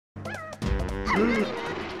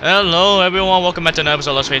Hello everyone, welcome back to another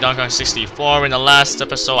episode of Let's Play Donkey Kong 64. In the last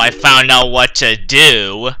episode, I found out what to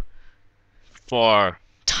do for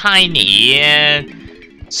Tiny,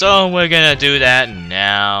 and so we're gonna do that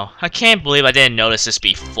now. I can't believe I didn't notice this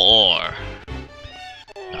before.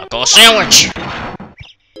 Knuckle sandwich!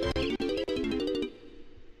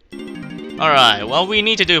 Alright, what we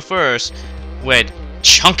need to do first with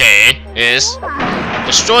Chunky is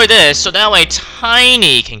destroy this so that way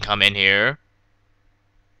Tiny can come in here.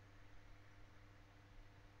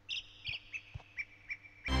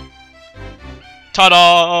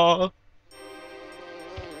 Ta-da!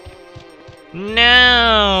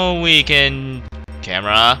 Now we can...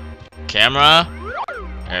 Camera.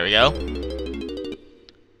 There we go.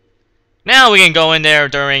 Now we can go in there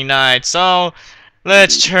during night, so...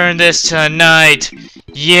 Let's turn this to night!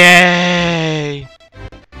 Yay!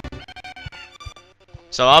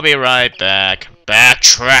 So I'll be right back.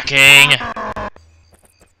 Backtracking!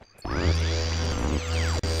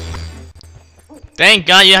 Thank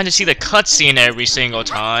God you had to see the cutscene every single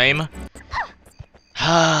time.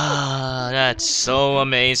 That's so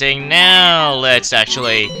amazing. Now let's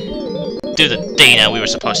actually do the thing that we were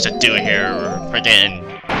supposed to do here friggin'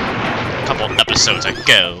 a couple episodes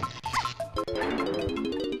ago.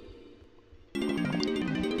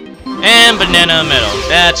 And banana metal.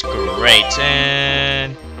 That's great.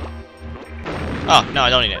 And... oh, no,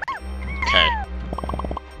 I don't need it. Okay.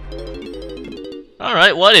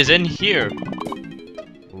 Alright, what is in here?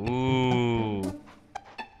 Ooh.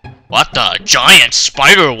 What the giant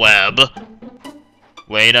spider web?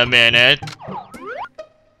 Wait a minute.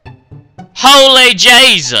 Holy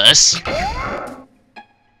Jesus!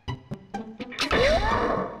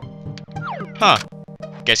 Huh.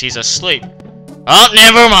 Guess he's asleep. Oh,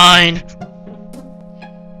 never mind!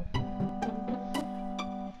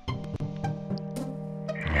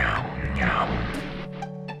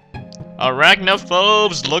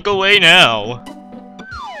 Arachnophobes, look away now.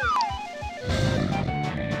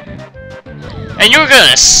 And you're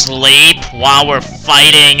gonna sleep while we're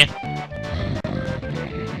fighting?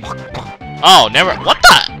 Oh, never- what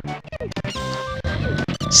the?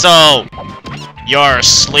 So, you're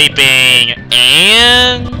sleeping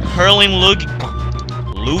and hurling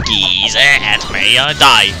loogies at me.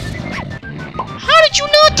 Die. How did you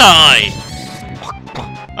not die?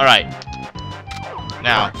 Alright.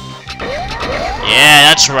 Now. Yeah,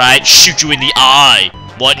 that's right. Shoot you in the eye.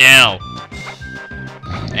 What now?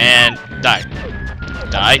 And die.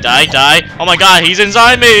 Die. Oh my god, he's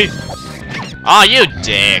inside me! Aw, you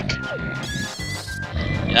dick.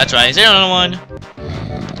 Yeah, that's right. Is there another one?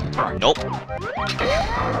 Nope.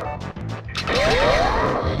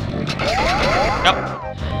 Nope.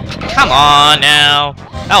 Come on now.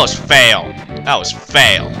 That was fail.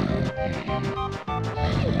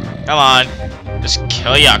 Come on. Just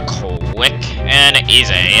kill ya quick and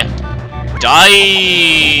easy.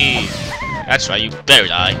 Die! That's right, you better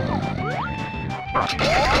die.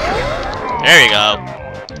 There you go.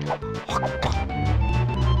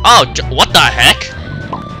 Oh, what the heck?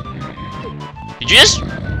 Did you just...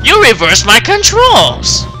 you reversed my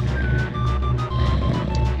controls!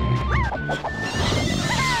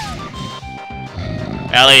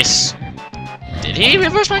 At least... did he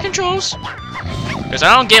reverse my controls? Because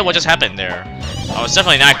I don't get what just happened there. I was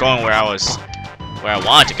definitely not going where I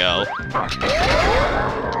wanted to go.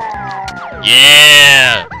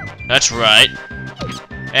 Yeah! That's right.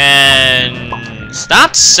 And...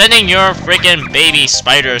 stop sending your freaking baby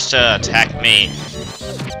spiders to attack me.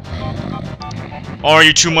 Or are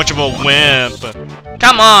you too much of a wimp?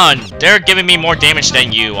 Come on! They're giving me more damage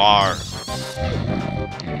than you are.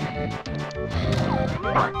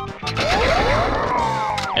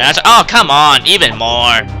 Yeah, oh, come on! Even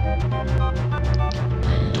more!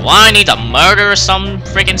 Do I need to murder some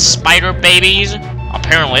freaking spider babies?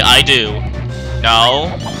 Apparently I do. No.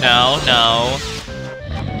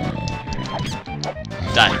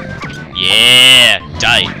 Die. Yeah!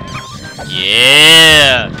 Die.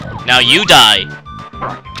 Yeah! Now you die.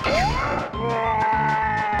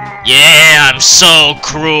 Yeah, I'm so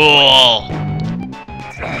cruel!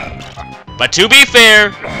 But to be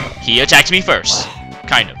fair, he attacked me first.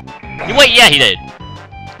 Kind of. Wait, yeah, he did.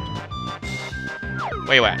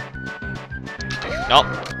 Wait, what? Nope.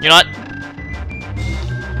 You know what?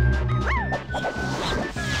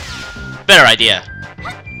 Better idea.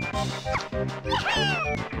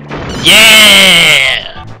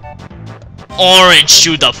 Yeah! Orange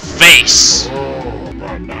to the face!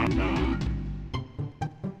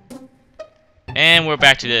 And we're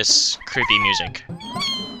back to this creepy music.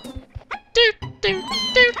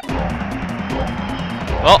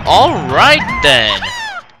 Well, alright then.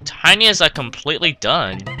 Tiny is completely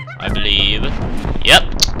done, I believe.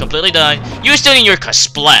 Yep, completely done. You still need your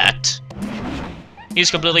splat.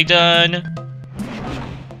 He's completely done.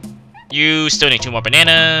 You still need 2 more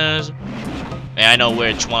bananas. And I know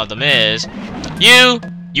which one of them is. You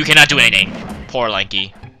cannot do anything. Poor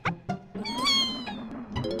Lanky.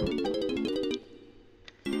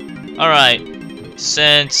 Alright,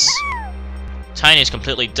 since Tiny is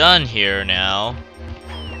completely done here now,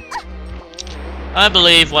 I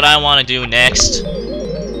believe what I want to do next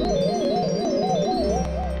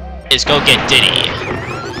is go get Diddy.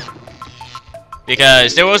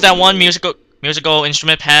 Because there was that one musical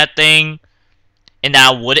instrument pad thing in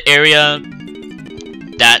that wood area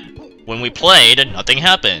that when we played, nothing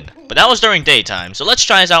happened. But that was during daytime, so let's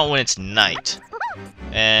try this out when it's night.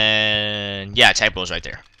 And yeah, typo's right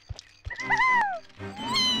there.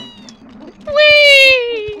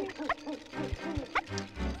 Whee!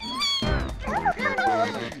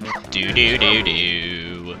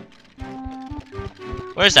 Do.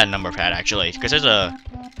 Where's that number pad actually? Because there's a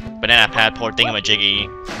banana pad port thingamajiggy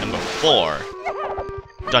number 4.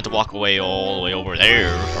 Don't have to walk away all the way over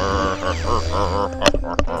there.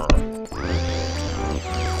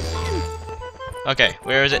 Okay,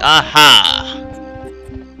 where is it? Aha!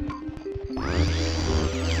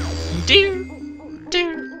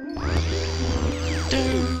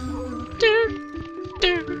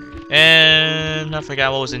 And I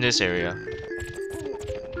forgot what was in this area.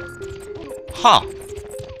 Huh.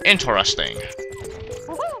 Interesting.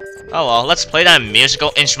 Oh well, let's play that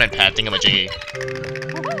musical instrument pad thingamajiggy.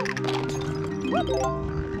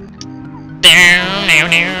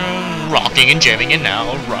 Down, rocking and jamming it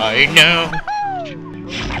now, right now.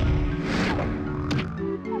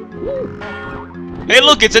 Hey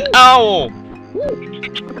look, it's an owl!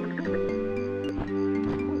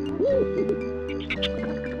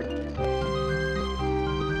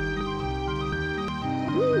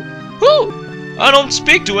 Whoo! I don't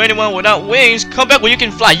speak to anyone without wings. Come back when you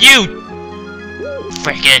can fly, you!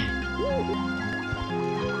 Frickin'.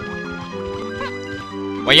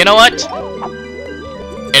 Well, you know what?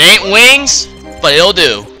 It ain't wings, but it'll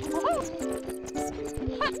do.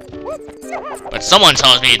 But someone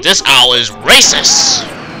tells me this owl is racist.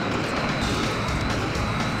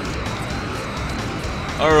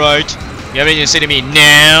 Alright. You have anything to say to me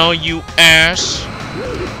now, you ass?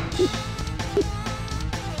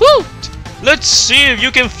 Woo! Let's see if you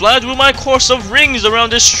can fly through my course of rings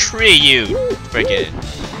around this tree, you frickin'.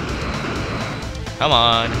 Come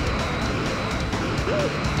on.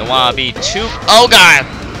 Don't wanna be too. Oh god!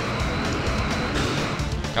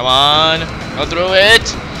 Come on. Go through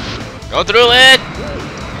it. Go through it.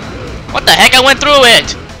 What the heck? I went through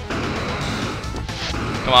it.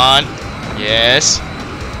 Come on. Yes.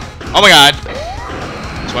 Oh my god.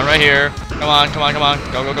 This one right here. Come on, come on, come on.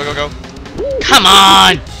 Go, go, go, go, go. Come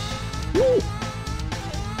on!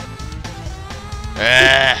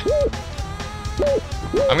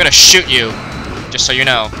 I'm gonna shoot you, just so you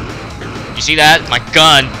know. You see that? My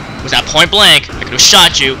gun was at point blank. I could have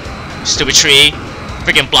shot you, stupid tree.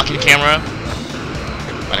 Freaking blocking the camera.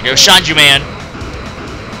 But I could have shot you, man.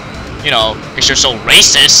 You know, because you're so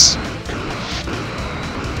racist.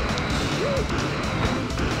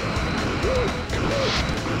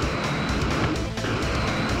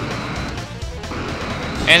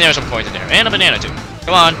 And there's some coins in there. And a banana, too.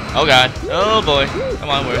 Come on. Oh, God. Oh, boy. Come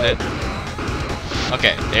on, where is it?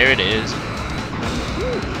 Okay, there it is.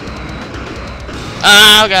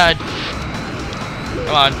 Oh, God.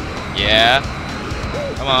 Come on. Yeah.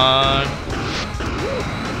 Come on.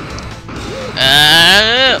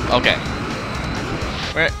 Okay.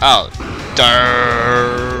 Where? Oh.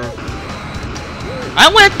 Durr. I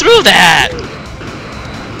went through that!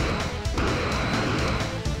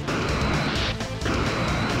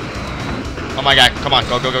 Oh my god, come on,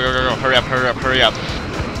 go, go, go, go, go, go, hurry up, hurry up, hurry up.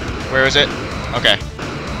 Where is it? Okay.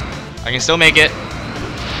 I can still make it.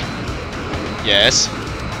 Yes.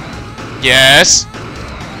 Yes.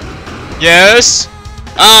 Yes.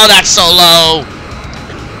 Oh, that's so low.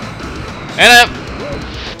 And up.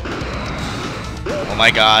 Oh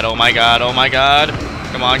my god, oh my god, oh my god.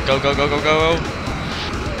 Come on, go, go, go, go, go.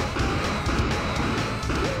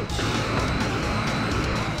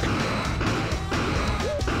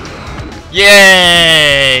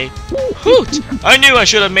 Yay! Hoot! I knew I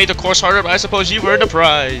should have made the course harder, but I suppose you earned the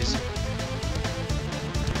prize.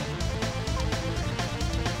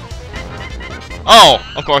 Oh,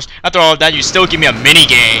 of course. After all of that, you still give me a mini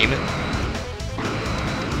game.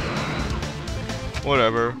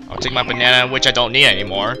 Whatever. I'll take my banana, which I don't need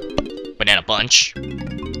anymore. Banana bunch.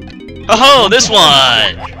 Oh, this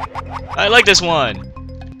one! I like this one.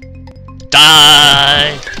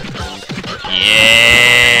 Die!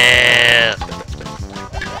 Yeah!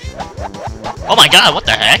 Oh my god, what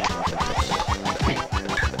the heck?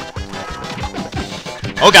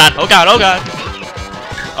 Oh god, oh god, oh god!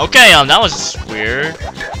 Okay, that was weird.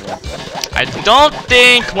 I don't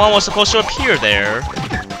think one was supposed to appear there.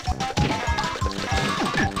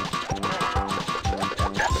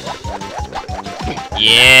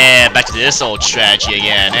 Yeah, back to this old strategy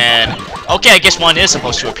again, and... Okay, I guess one is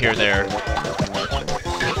supposed to appear there.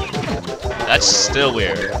 That's still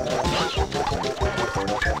weird.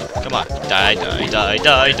 Come on. Die, die, die,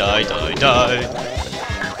 die, die, die, die.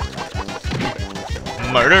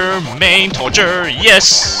 Murder, maim, torture,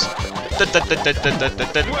 yes! I'm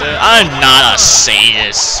not a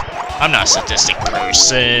sadist. I'm not a sadistic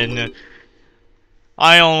person.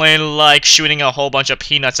 I only like shooting a whole bunch of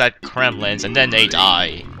peanuts at Kremlins and then they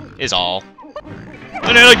die. Is all.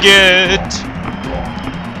 Banana get!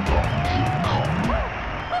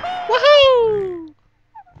 Woohoo!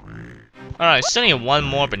 Alright, still need one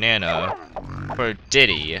more banana for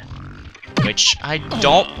Diddy, which I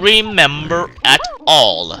don't remember at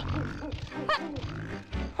all.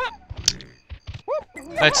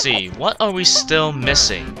 Let's see, what are we still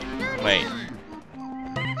missing? Wait.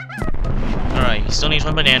 Alright, he still needs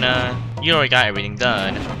one banana. You already got everything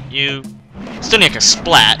done. You still need a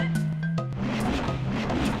splat.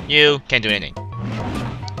 You can't do anything.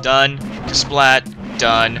 Done. Splat.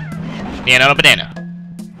 Done. Need another banana.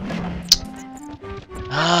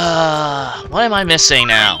 Ah, what am I missing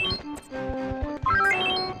now?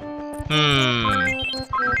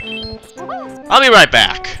 I'll be right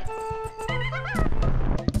back.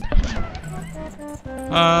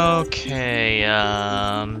 Okay,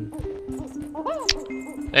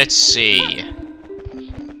 let's see.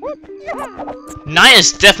 Night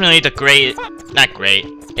is definitely the not great.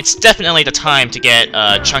 It's definitely the time to get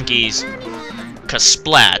Chunky's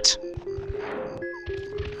Kasplat.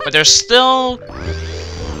 But there's still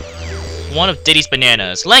one of Diddy's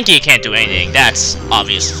bananas. Lanky can't do anything, that's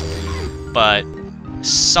obvious. But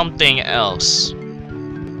something else.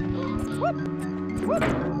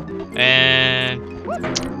 And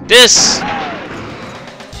this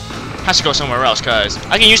has to go somewhere else, because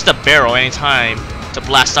I can use the barrel anytime to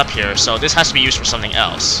blast up here, so this has to be used for something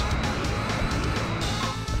else.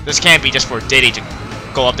 This can't be just for Diddy to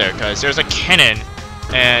go up there, because there's a cannon,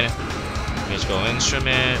 and musical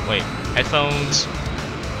instrument, wait, headphones.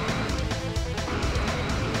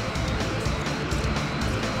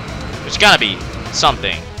 There's gotta be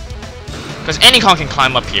something. Because anyone can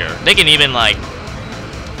climb up here. They can even, like,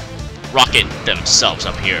 rocket themselves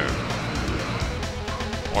up here.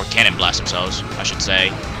 Or cannon blast themselves, I should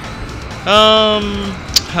say.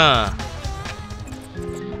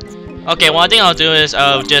 Okay, well, I think I'll do is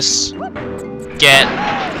I'll just get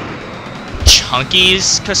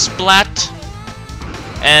Chunky's Kasplat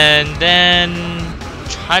and then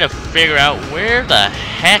try to figure out where the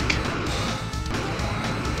heck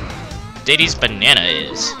Diddy's banana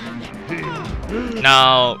is.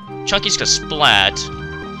 Now, Chunky's Kasplat,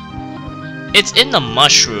 it's in the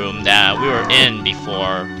mushroom that we were in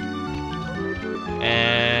before.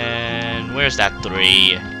 And where's that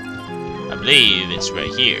 3? I believe it's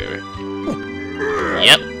right here.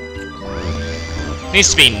 Yep. Needs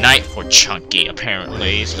to be night for Chunky,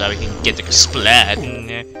 apparently, so that we can get the Kasplat.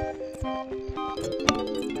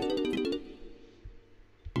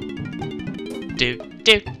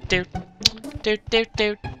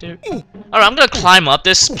 Alright, I'm gonna climb up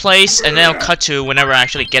this place, and then I'll cut to whenever I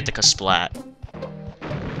actually get the Kasplat.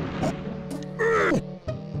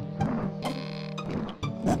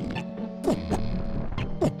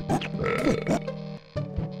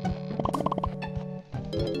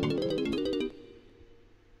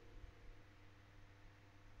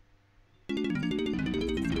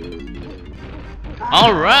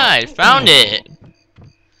 Alright, found it!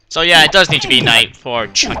 So yeah, it does need to be night for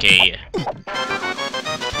Chunky.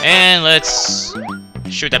 And let's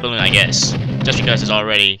shoot that balloon, I guess. Just because it's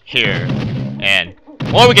already here. And...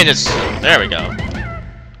 or we can just... there we go.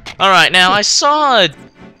 Alright, now I saw a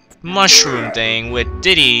mushroom thing with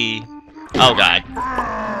Diddy... oh god.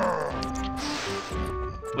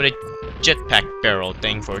 With a jetpack barrel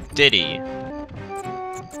thing for Diddy.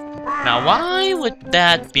 Now why would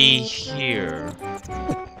that be here?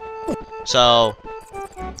 So...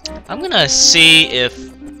 I'm gonna see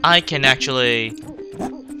if I can actually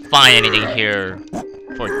find anything here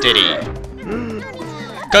for Diddy.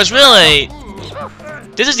 Cause really,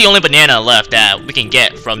 this is the only banana left that we can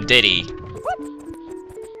get from Diddy.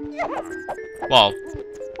 Well,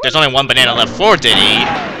 there's only one banana left for Diddy,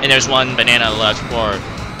 and there's one banana left for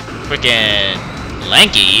frickin'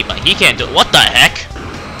 Lanky, but he can't do. What the heck?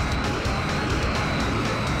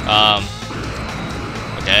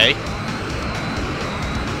 Okay.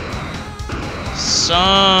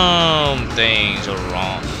 Some things are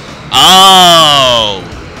wrong. Oh!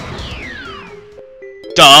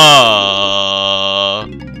 Duh!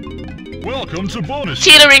 Welcome to bonus.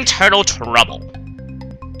 Teetering turtle trouble.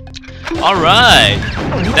 Alright.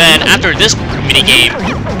 Then after this minigame,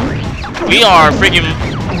 we are freaking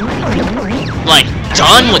like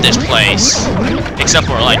done with this place. Except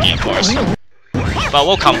for Lanky, of course. But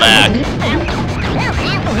we'll come back.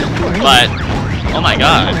 But oh my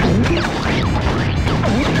god.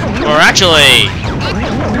 We're actually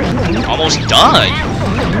almost done.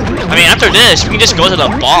 I mean, after this, we can just go to the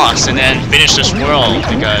boss and then finish this world,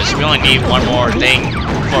 because we only need one more thing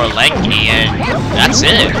for Lanky, and that's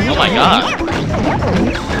it. Oh my god.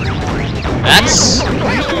 That's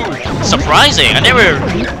surprising. I never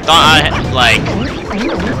thought I'd, like,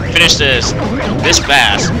 finish this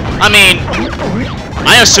fast. I mean,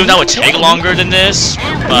 I assumed that would take longer than this,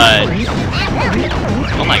 but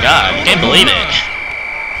oh my god, I can't believe it.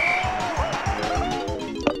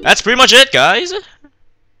 That's pretty much it, guys.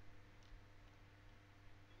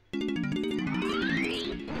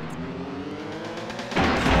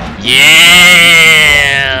 Yeah!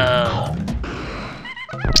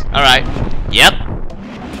 Alright. Yep.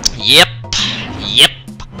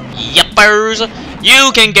 Yeppers.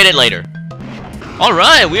 You can get it later.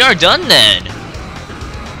 Alright, we are done then.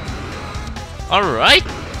 Alright.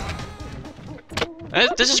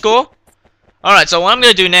 This is cool. Alright, so what I'm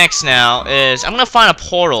gonna do next now is I'm gonna find a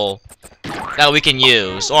portal that we can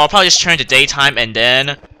use. Or I'll probably just turn to daytime and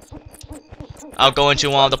then I'll go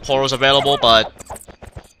into one of the portals available, but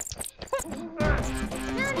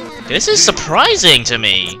this is surprising to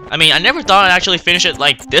me. I mean, I never thought I'd actually finish it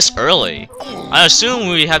like this early. I assumed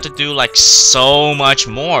we'd have to do like so much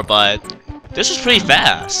more, but this was pretty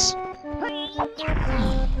fast.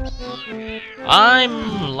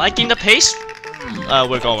 I'm liking the pace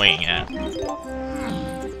we're going at.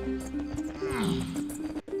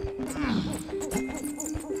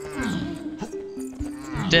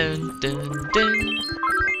 Dun, dun, dun,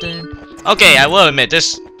 dun. Okay, I will admit,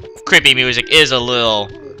 this creepy music is a little...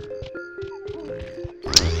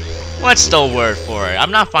 What's the word for it?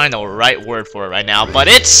 I'm not finding the right word for it right now, but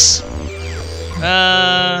it's...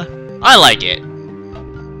 I like it.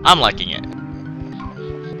 I'm liking it.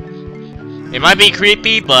 It might be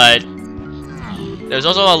creepy, but there's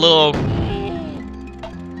also a little...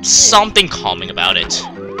 something calming about it.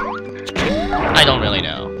 I don't really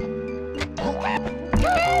know.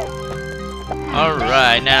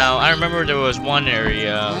 Alright, now, I remember there was one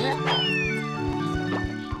area...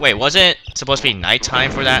 Wait, was it supposed to be nighttime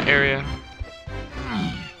for that area?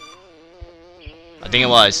 I think it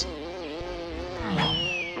was.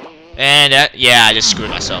 And yeah, I just screwed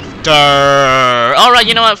myself. Durr. Alright,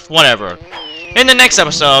 you know what? Whatever. In the next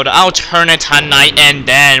episode, I'll turn it to night and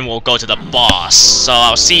then we'll go to the boss. So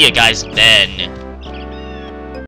I'll see you guys then.